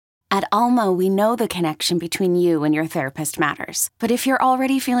At Alma, we know the connection between you and your therapist matters. But if you're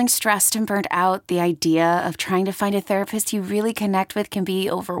already feeling stressed and burnt out, the idea of trying to find a therapist you really connect with can be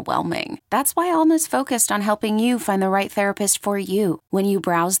overwhelming. That's why Alma's focused on helping you find the right therapist for you. When you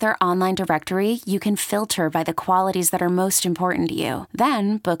browse their online directory, you can filter by the qualities that are most important to you.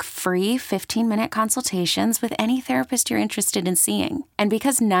 Then book free 15-minute consultations with any therapist you're interested in seeing. And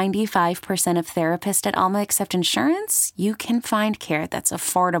because 95% of therapists at Alma accept insurance, you can find care that's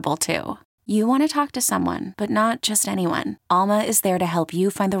affordable too. You want to talk to someone, but not just anyone. Alma is there to help you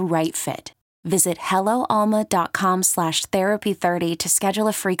find the right fit. Visit helloalma.com/therapy30 to schedule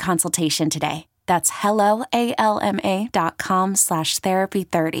a free consultation today. That's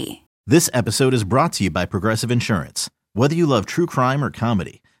helloalma.com/therapy30. This episode is brought to you by Progressive Insurance. Whether you love true crime or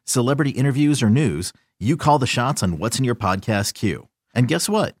comedy, celebrity interviews or news, you call the shots on what's in your podcast queue. And guess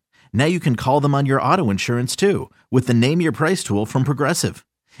what? Now you can call them on your auto insurance too with the Name Your Price tool from Progressive.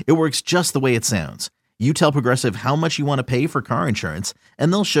 It works just the way it sounds. You tell Progressive how much you want to pay for car insurance,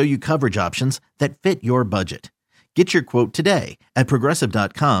 and they'll show you coverage options that fit your budget. Get your quote today at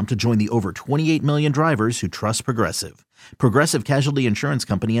Progressive.com to join the over 28 million drivers who trust Progressive. Progressive Casualty Insurance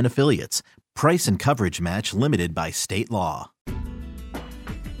Company and Affiliates. Price and coverage match limited by state law.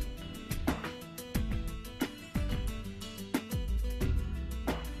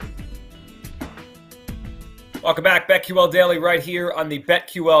 Welcome back. BetQL Daily right here on the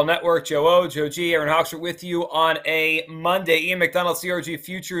BetQL Network. Joe O, Joe G, Aaron Hawksworth with you on a Monday. Ian McDonald, CRG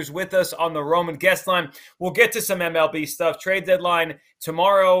Futures with us on the Roman guest line. We'll get to some MLB stuff. Trade deadline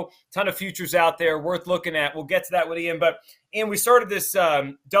tomorrow. Ton of futures out there worth looking at. We'll get to that with Ian. But Ian, we started this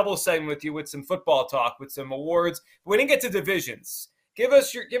double segment with you with some football talk, with some awards. We didn't get to divisions. Give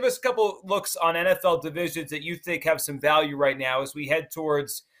us a couple looks on NFL divisions that you think have some value right now as we head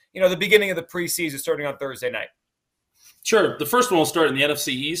towards the beginning of the preseason starting on Thursday night. Sure. The first one will start in the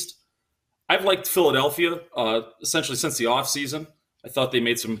NFC East. I've liked Philadelphia essentially since the offseason. I thought they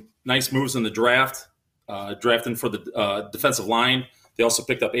made some nice moves in the draft, drafting for the defensive line. They also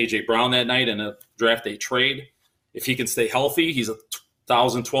picked up A.J. Brown that night in a draft day trade. If he can stay healthy, he's a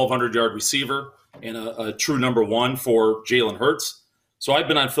 1,200-yard receiver and a true number one for Jalen Hurts. So I've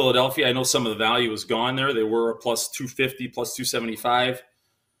been on Philadelphia. I know some of the value is gone there. They were a plus 250, plus 275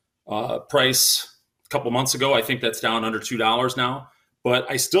 price a couple months ago. I think that's down under $2 now. But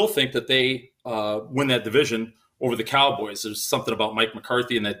I still think that they win that division over the Cowboys. There's something about Mike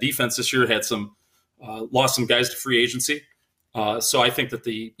McCarthy and that defense this year had some lost some guys to free agency. So I think that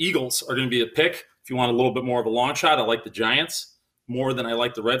the Eagles are going to be a pick. If you want a little bit more of a long shot, I like the Giants more than I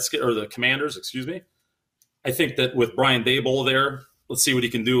like the the Commanders, excuse me. I think that with Brian Daboll there, let's see what he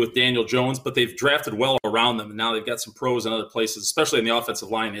can do with Daniel Jones, but they've drafted well around them, and now they've got some pros in other places, especially in the offensive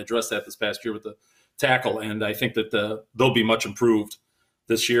line. They addressed that this past year with the tackle, and I think that they'll be much improved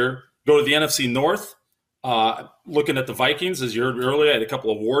this year. Go to the NFC North. Looking at the Vikings, as you heard earlier, I had a couple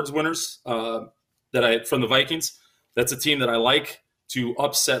of awards winners from the Vikings. That's a team that I like to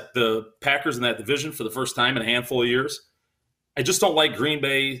upset the Packers in that division for the first time in a handful of years. I just don't like Green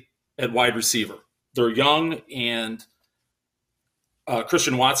Bay at wide receiver. They're young, and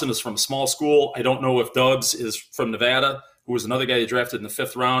Christian Watson is from a small school. I don't know if Dubs is from Nevada, who was another guy they drafted in the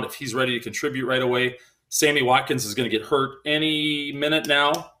 5th round, if he's ready to contribute right away. Sammy Watkins is going to get hurt any minute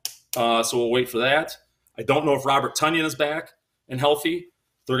now, so we'll wait for that. I don't know if Robert Tonyan is back and healthy.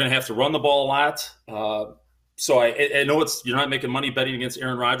 They're going to have to run the ball a lot. So I know you're not making money betting against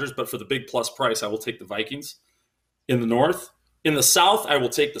Aaron Rodgers, but for the big plus price, I will take the Vikings in the North. In the South, I will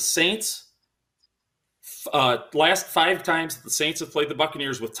take the Saints. Last 5 times the Saints have played the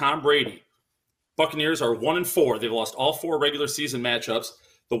Buccaneers with Tom Brady, Buccaneers are 1-4. They've lost all 4 regular season matchups.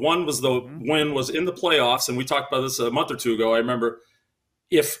 The one was the win was in the playoffs, and we talked about this a month or two ago. I remember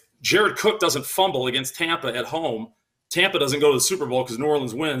if Jared Cook doesn't fumble against Tampa at home, Tampa doesn't go to the Super Bowl because New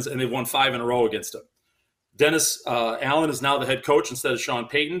Orleans wins, and they've won 5 in a row against him. Dennis Allen is now the head coach instead of Sean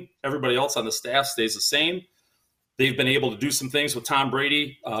Payton. Everybody else on the staff stays the same. They've been able to do some things with Tom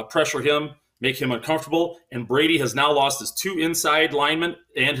Brady, pressure him, make him uncomfortable, and Brady has now lost his 2 inside linemen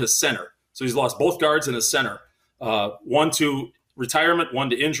and his center. So he's lost both guards and his center. One to retirement, one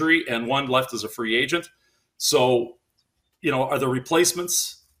to injury, and one left as a free agent. So, are the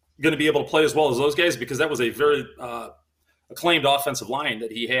replacements going to be able to play as well as those guys? Because that was a very acclaimed offensive line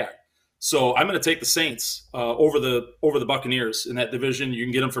that he had. So I'm going to take the Saints over the Buccaneers in that division. You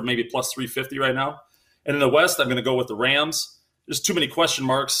can get them for maybe plus 350 right now. And in the West, I'm going to go with the Rams. There's too many question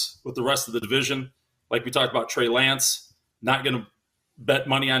marks with the rest of the division. Like we talked about Trey Lance, not going to bet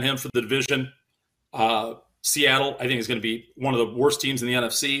money on him for the division. Seattle, I think, is going to be one of the worst teams in the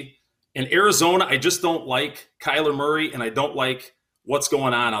NFC. In Arizona, I just don't like Kyler Murray, and I don't like what's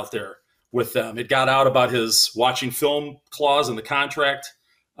going on out there with them. It got out about his watching film clause in the contract.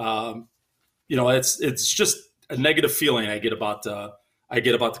 It's just a negative feeling I get about the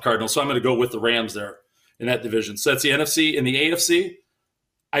Cardinals. So I'm going to go with the Rams there in that division. So that's the NFC. In the AFC,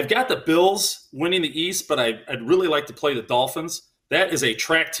 I've got the Bills winning the East, but I'd really like to play the Dolphins. That is a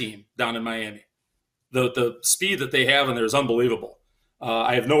track team down in Miami. The speed that they have in there is unbelievable.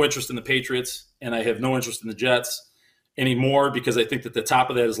 I have no interest in the Patriots, and I have no interest in the Jets anymore because I think that the top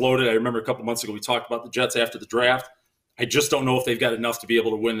of that is loaded. I remember a couple months ago we talked about the Jets after the draft. I just don't know if they've got enough to be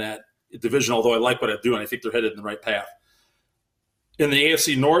able to win that division, although I like what I do, and I think they're headed in the right path. In the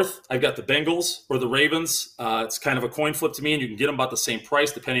AFC North, I've got the Bengals or the Ravens. It's kind of a coin flip to me, and you can get them about the same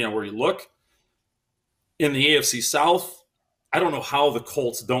price depending on where you look. In the AFC South, I don't know how the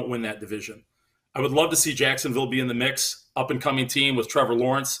Colts don't win that division. I would love to see Jacksonville be in the mix, up-and-coming team with Trevor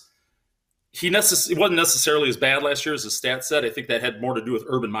Lawrence. He wasn't necessarily as bad last year as his stats said. I think that had more to do with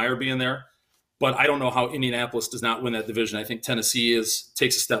Urban Meyer being there. But I don't know how Indianapolis does not win that division. I think Tennessee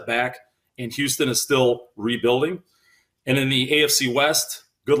takes a step back, and Houston is still rebuilding. And in the AFC West,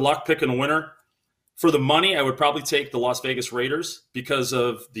 good luck picking a winner. For the money, I would probably take the Las Vegas Raiders because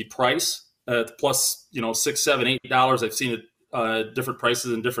of the price, plus $6, $7, $8. I've seen it different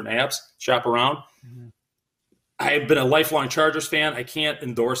prices in different apps. Shop around. Mm-hmm. I've been a lifelong Chargers fan. I can't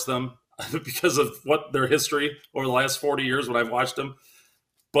endorse them because of what their history over the last 40 years when I've watched them.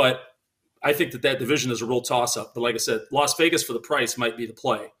 But I think that division is a real toss-up. But like I said, Las Vegas for the price might be the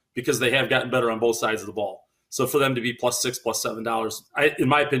play because they have gotten better on both sides of the ball. So for them to be +$6, +$7, in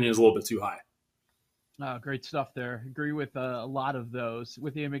my opinion, is a little bit too high. Great stuff there. Agree with a lot of those.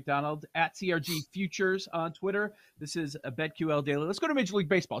 With Ian McDonald at CRG Futures on Twitter. This is a BetQL Daily. Let's go to Major League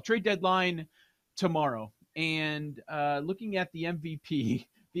Baseball. Trade deadline tomorrow. And looking at the MVP,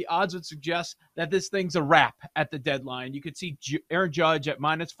 the odds would suggest that this thing's a wrap at the deadline. You could see Aaron Judge at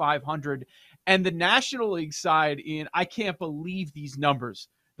 -500. And the National League side, Ian, I can't believe these numbers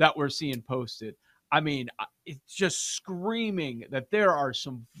that we're seeing posted. I mean, it's just screaming that there are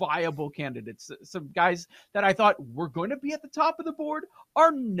some viable candidates. Some guys that I thought were going to be at the top of the board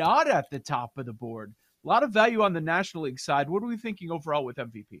are not at the top of the board. A lot of value on the National League side. What are we thinking overall with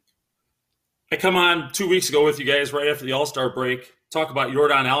MVP? I come on 2 weeks ago with you guys right after the All-Star break, talk about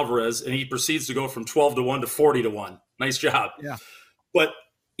Yordan Alvarez, and he proceeds to go from 12-1 to 40-1. Nice job. Yeah. But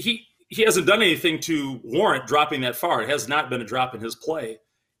he hasn't done anything to warrant dropping that far. It has not been a drop in his play.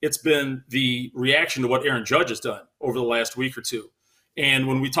 It's been the reaction to what Aaron Judge has done over the last week or two. And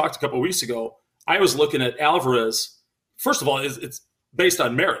when we talked a couple of weeks ago, I was looking at Alvarez. First of all, it's based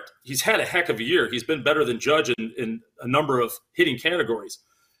on merit. He's had a heck of a year. He's been better than Judge in a number of hitting categories.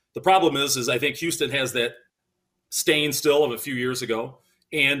 The problem is I think Houston has that stain still of a few years ago,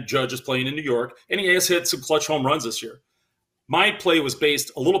 and Judge is playing in New York, and he has hit some clutch home runs this year. My play was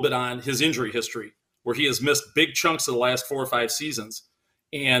based a little bit on his injury history, where he has missed big chunks of the last 4 or 5 seasons.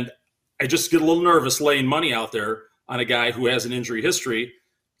 And I just get a little nervous laying money out there on a guy who has an injury history.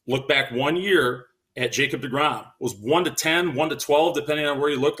 Look back 1 year at Jacob deGrom. It was 1-10, 1-12, depending on where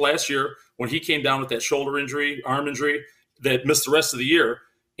he looked last year when he came down with that shoulder injury, arm injury, that missed the rest of the year.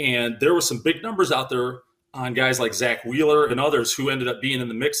 And there were some big numbers out there on guys like Zach Wheeler and others who ended up being in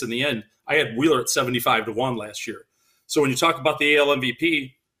the mix in the end. I had Wheeler at 75-1 last year. So when you talk about the AL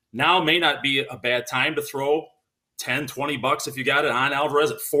MVP, now may not be a bad time to throw $10, $20 if you got it on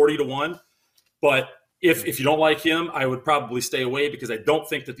Alvarez at 40-1. But if you don't like him, I would probably stay away because I don't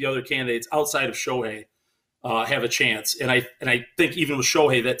think that the other candidates outside of Shohei have a chance. And I think even with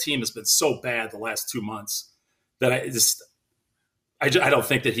Shohei, that team has been so bad the last 2 months that I don't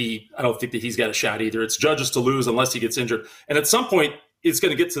think that he's got a shot either. It's Judge's to lose unless he gets injured. And at some point, it's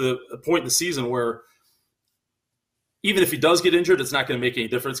going to get to the point in the season where even if he does get injured, it's not going to make any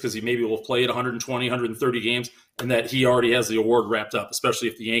difference because he maybe will play at 120, 130 games, and that he already has the award wrapped up, especially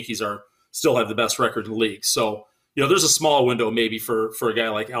if the Yankees still have the best record in the league. So, there's a small window maybe for a guy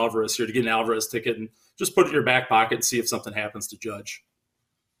like Alvarez here to get an Alvarez ticket and just put it in your back pocket and see if something happens to Judge.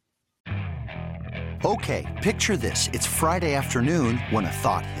 Okay, picture this. It's Friday afternoon when a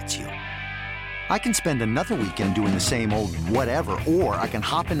thought hits you. I can spend another weekend doing the same old whatever, or I can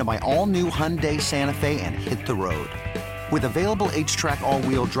hop into my all-new Hyundai Santa Fe and hit the road. With available H-Track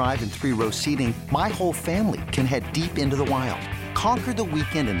all-wheel drive and 3-row seating, my whole family can head deep into the wild. Conquer the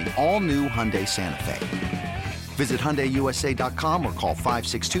weekend in the all-new Hyundai Santa Fe. Visit HyundaiUSA.com or call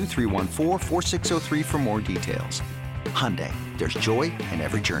 562-314-4603 for more details. Hyundai, there's joy in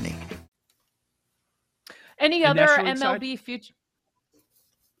every journey. Any other MLB future?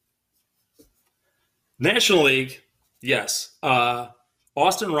 National League, yes.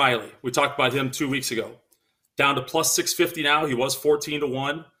 Austin Riley, we talked about him 2 weeks ago. down to plus 650 now. He was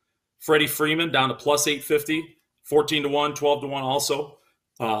 14-1. Freddie Freeman down to plus 850, 14-1, 12-1 also.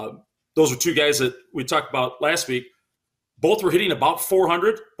 Those were two guys that we talked about last week. Both were hitting about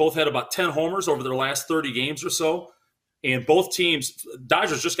 400. Both had about 10 homers over their last 30 games or so. And both teams,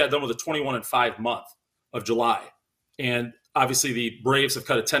 Dodgers just got done with a 21-5 month of July. And obviously the Braves have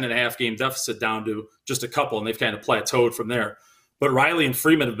cut a 10.5 game deficit down to just a couple, and they've kind of plateaued from there. But Riley and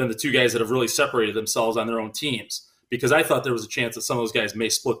Freeman have been the two guys that have really separated themselves on their own teams, because I thought there was a chance that some of those guys may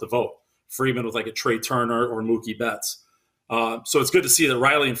split the vote. Freeman with like a Trey Turner or Mookie Betts. So it's good to see that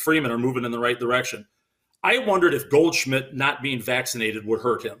Riley and Freeman are moving in the right direction. I wondered if Goldschmidt not being vaccinated would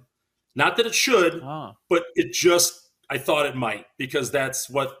hurt him. Not that it should, but it just, I thought it might, because that's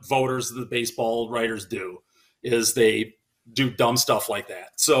what voters, the baseball writers do, is they do dumb stuff like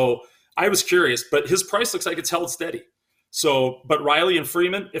that. So I was curious, but his price looks like it's held steady. So, but Riley and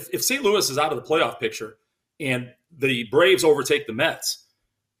Freeman, if St. Louis is out of the playoff picture and the Braves overtake the Mets,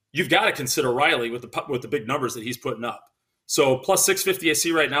 you've got to consider Riley with the big numbers that he's putting up. So plus 650 I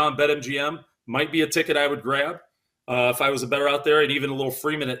see right now on BetMGM might be a ticket I would grab if I was a better out there, and even a little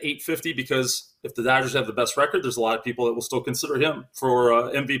Freeman at 850, because if the Dodgers have the best record, there's a lot of people that will still consider him for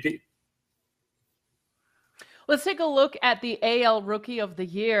MVP. Let's take a look at the AL Rookie of the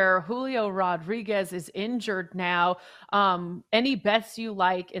Year. Julio Rodriguez is injured now. Any bets you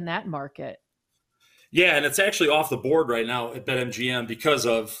like in that market? Yeah, and it's actually off the board right now at BetMGM because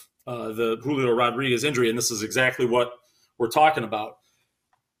of the Julio Rodriguez injury, and this is exactly what we're talking about,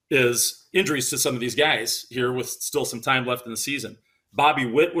 is injuries to some of these guys here with still some time left in the season. Bobby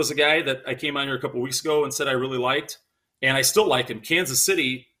Witt was a guy that I came on here a couple of weeks ago and said I really liked, and I still like him. Kansas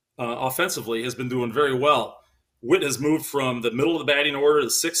City offensively has been doing very well. Witt has moved from the middle of the batting order to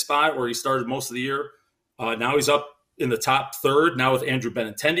the 6th spot where he started most of the year. Now he's up in the top 3rd. Now with Andrew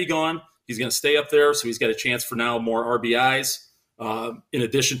Benintendi gone, he's going to stay up there, so he's got a chance for now more RBIs. In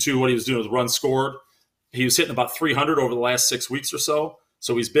addition to what he was doing with runs scored, he was hitting about 300 over the last 6 weeks or so,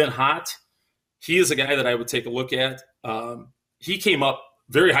 so he's been hot. He is a guy that I would take a look at. He came up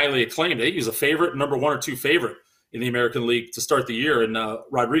very highly acclaimed. He was a favorite, number 1 or 2 favorite in the American League to start the year, and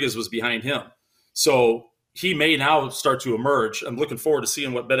Rodriguez was behind him. So he may now start to emerge. I'm looking forward to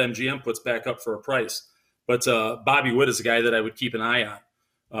seeing what BetMGM puts back up for a price. But Bobby Witt is a guy that I would keep an eye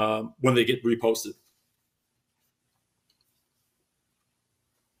on when they get reposted.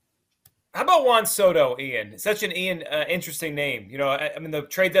 How about Juan Soto, Ian? Such an interesting name. You know, I mean, the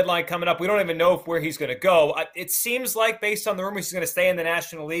trade deadline coming up, we don't even know where he's going to go. It seems like, based on the rumors, he's going to stay in the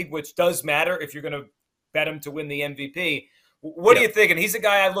National League, which does matter if you're going to bet him to win the MVP. What are you thinking? He's a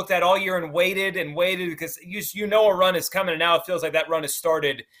guy I looked at all year and waited because you know a run is coming, and now it feels like that run has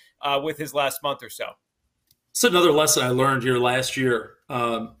started with his last month or so. It's another lesson I learned here last year.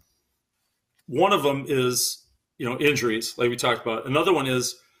 One of them is, injuries, like we talked about. Another one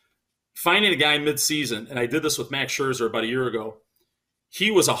is finding a guy mid-season, and I did this with Max Scherzer about a year ago.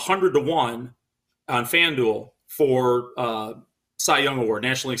 He was 100-1 on FanDuel for Cy Young Award,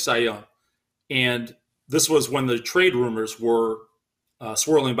 National League Cy Young. And this was when the trade rumors were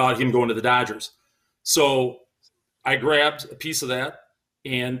swirling about him going to the Dodgers. So I grabbed a piece of that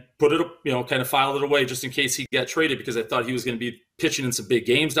and put it, kind of filed it away just in case he got traded, because I thought he was going to be pitching in some big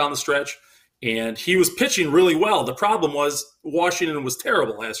games down the stretch. And he was pitching really well. The problem was Washington was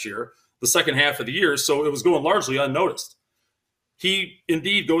terrible last year, the second half of the year, so it was going largely unnoticed. He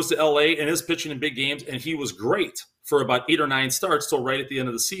indeed goes to L.A. and is pitching in big games, and he was great for about 8 or 9 starts till right at the end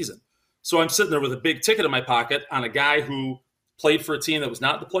of the season. So I'm sitting there with a big ticket in my pocket on a guy who played for a team that was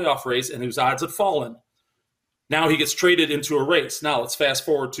not in the playoff race and whose odds had fallen. Now he gets traded into a race. Now let's fast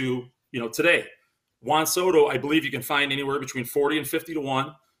forward to, today. Juan Soto, I believe you can find anywhere between 40 and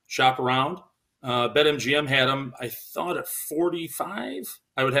 50-1. Shop around. BetMGM had him, I thought, at 45.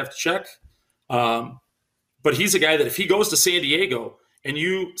 I would have to check. But he's a guy that if he goes to San Diego and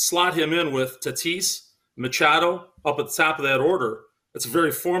you slot him in with Tatis, Machado up at the top of that order, it's a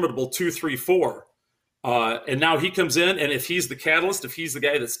very formidable 2, 3, 4. And now he comes in, and if he's the catalyst, if he's the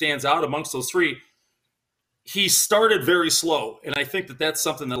guy that stands out amongst those three, he started very slow. And I think that that's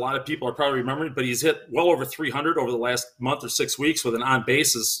something that a lot of people are probably remembering, but he's hit well over 300 over the last month or 6 weeks with an on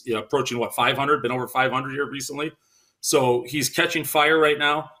base is approaching 500, been over 500 here recently. So he's catching fire right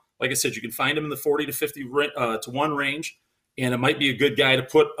now. Like I said, you can find him in the 40 to 50 to 1 range, and it might be a good guy to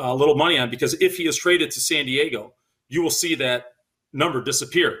put a little money on, because if he is traded to San Diego, you will see that number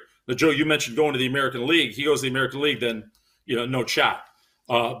disappear. Now, Joe, you mentioned going to the American League. He goes to the American League, then no shot.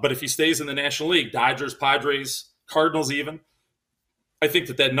 But if he stays in the National League, Dodgers, Padres, Cardinals even, I think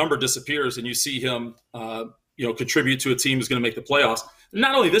that number disappears, and you see him contribute to a team who's going to make the playoffs.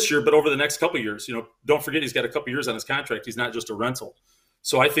 Not only this year, but over the next couple of years. Don't forget he's got a couple of years on his contract. He's not just a rental.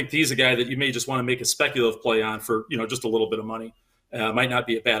 So I think he's a guy that you may just want to make a speculative play on for, just a little bit of money. Might not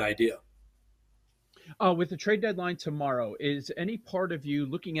be a bad idea. With the trade deadline tomorrow, is any part of you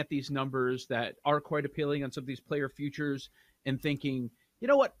looking at these numbers that are quite appealing on some of these player futures and thinking, you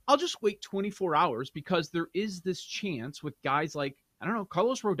know what, I'll just wait 24 hours because there is this chance with guys like, I don't know,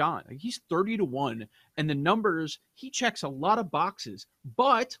 Carlos Rodon, he's 30-1, and the numbers, he checks a lot of boxes.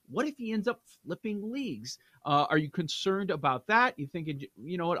 But what if he ends up flipping leagues? Are you concerned about that? You thinking,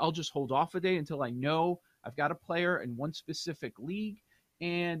 you know what, I'll just hold off a day until I know I've got a player in one specific league?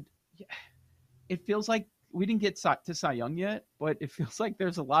 And it feels like we didn't get to Cy Young yet, but it feels like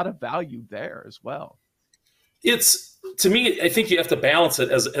there's a lot of value there as well. To me, I think you have to balance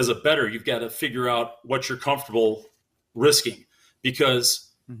it as a bettor. You've got to figure out what you're comfortable risking.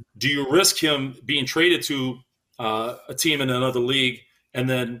 Because do you risk him being traded to a team in another league, and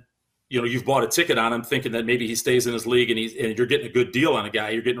then you've bought a ticket on him, thinking that maybe he stays in his league and you're getting a good deal on a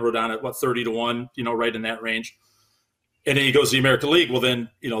guy. You're getting Rodon at 30-1, right in that range, and then he goes to the American League. Well, then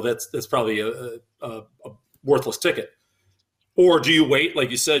that's probably a worthless ticket. Or do you wait,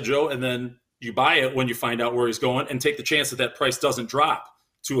 like you said, Joe, and then you buy it when you find out where he's going, and take the chance that price doesn't drop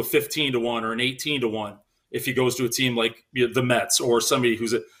to a 15-1 or an 18-1? If he goes to a team like the Mets or somebody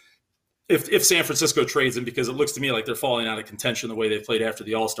if San Francisco trades him, because it looks to me like they're falling out of contention the way they played after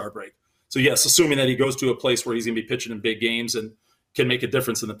the All-Star break. So yes, assuming that he goes to a place where he's going to be pitching in big games and can make a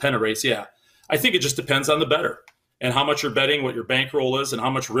difference in the pennant race. Yeah, I think it just depends on the bettor and how much you're betting, what your bankroll is, and how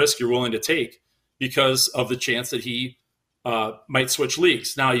much risk you're willing to take because of the chance that he might switch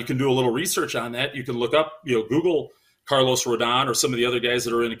leagues. Now you can do a little research on that. You can look up, Google Carlos Rodon or some of the other guys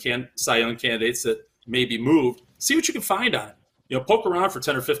that are in the Cy Young candidates that may be moved. See what you can find on it. Poke around for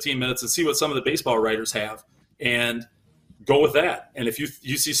 10 or 15 minutes and see what some of the baseball writers have and go with that. And if you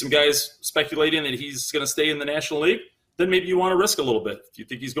see some guys speculating that he's going to stay in the National League, then maybe you want to risk a little bit. If you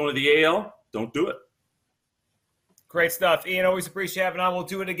think he's going to the AL, don't do it. Great stuff. Ian, always appreciate having on. We'll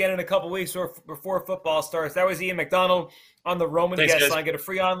do it again in a couple weeks or before football starts. That was Ian McDonald on the Roman Guest Line. Get a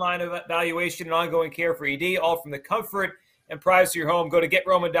free online evaluation and ongoing care for ED, all from the comfort and privacy of your home. Go to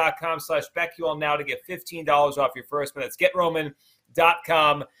GetRoman.com/BetQL now to get $15 off your first month. That's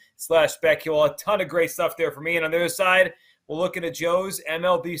GetRoman.com/BetQL. A ton of great stuff there for me. And on the other side, we'll look into Joe's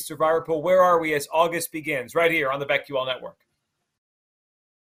MLB Survivor Pool. Where are we as August begins? Right here on the BetQL Network.